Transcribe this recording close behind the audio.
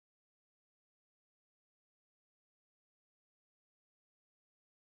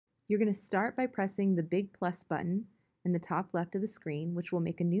You're going to start by pressing the big plus button in the top left of the screen, which will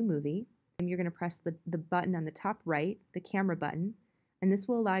make a new movie. And you're going to press the button on the top right, the camera button, and this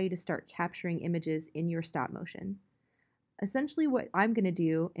will allow you to start capturing images in your stop motion. Essentially what I'm going to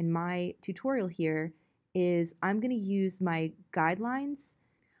do in my tutorial here is I'm going to use my guidelines.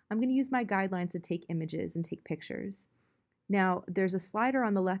 I'm going to use my guidelines to take images and take pictures. Now, there's a slider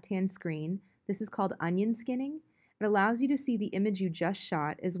on the left-hand screen. This is called onion skinning. It allows you to see the image you just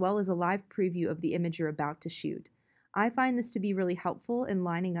shot as well as a live preview of the image you're about to shoot. I find this to be really helpful in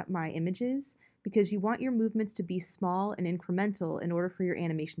lining up my images because you want your movements to be small and incremental in order for your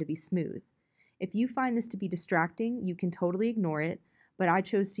animation to be smooth. If you find this to be distracting, you can totally ignore it, but I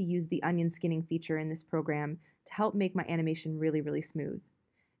chose to use the onion skinning feature in this program to help make my animation really, really smooth.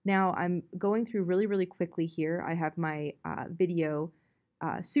 Now I'm going through really quickly here. I have my video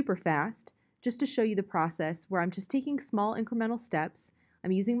super fast just to show you the process where I'm just taking small incremental steps.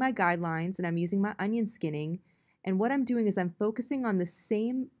 I'm using my guidelines and I'm using my onion skinning. And what I'm doing is I'm focusing on the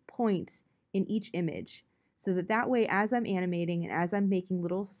same point in each image so that way as I'm animating and as I'm making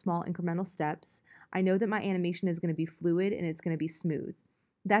little small incremental steps, I know that my animation is going to be fluid and it's going to be smooth.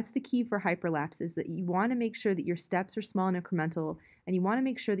 That's the key for hyperlapse, is that you want to make sure that your steps are small and incremental, and you want to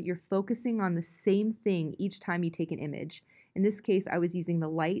make sure that you're focusing on the same thing each time you take an image. In this case, I was using the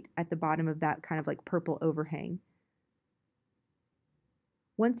light at the bottom of that kind of like purple overhang.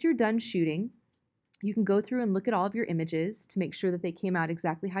 Once you're done shooting, you can go through and look at all of your images to make sure that they came out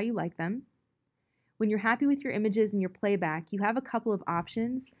exactly how you like them. When you're happy with your images and your playback, you have a couple of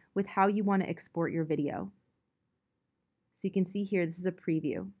options with how you want to export your video. So you can see here, this is a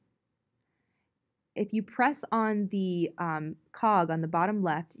preview. If you press on the cog on the bottom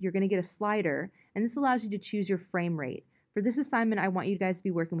left, you're going to get a slider, and this allows you to choose your frame rate. For this assignment, I want you guys to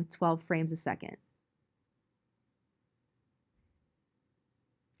be working with 12 frames a second.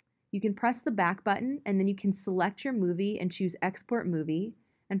 You can press the back button, and then you can select your movie and choose Export Movie.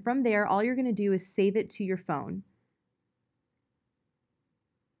 And from there, all you're going to do is save it to your phone.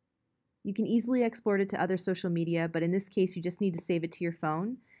 You can easily export it to other social media, but in this case, you just need to save it to your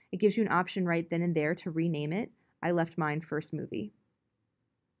phone. It gives you an option right then and there to rename it. I left mine First Movie.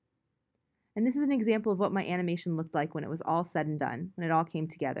 And this is an example of what my animation looked like when it was all said and done, when it all came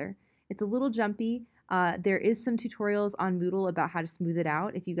together. It's a little jumpy. There is some tutorials on Moodle about how to smooth it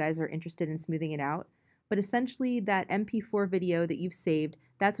out if you guys are interested in smoothing it out. But essentially, that MP4 video that you've saved,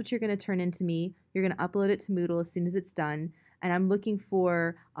 that's what you're going to turn into me. You're going to upload it to Moodle as soon as it's done. And I'm looking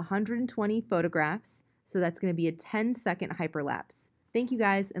for 120 photographs, so that's going to be a 10-second hyperlapse. Thank you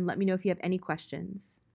guys, and let me know if you have any questions.